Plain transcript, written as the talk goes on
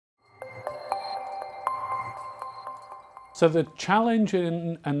So the challenge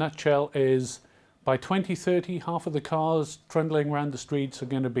in a nutshell is by 2030, half of the cars trundling around the streets are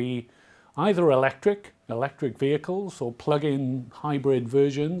going to be either electric vehicles or plug-in hybrid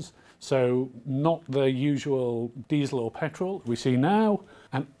versions, so not the usual diesel or petrol we see now.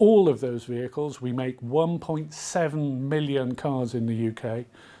 And all of those vehicles, we make 1.7 million cars in the UK,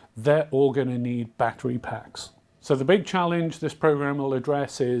 they're all going to need battery packs. So the big challenge this program will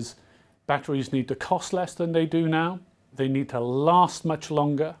address is batteries need to cost less than they do now, they need to last much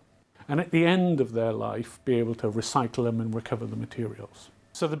longer, and at the end of their life be able to recycle them and recover the materials.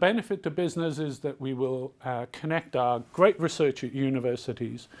 So the benefit to business is that we will connect our great research at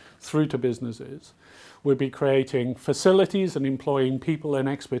universities through to businesses. We'll be creating facilities and employing people and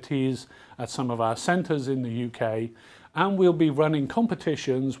expertise at some of our centres in the UK, and we'll be running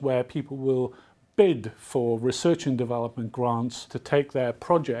competitions where people will bid for research and development grants to take their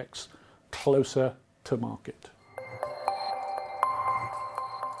projects closer to market.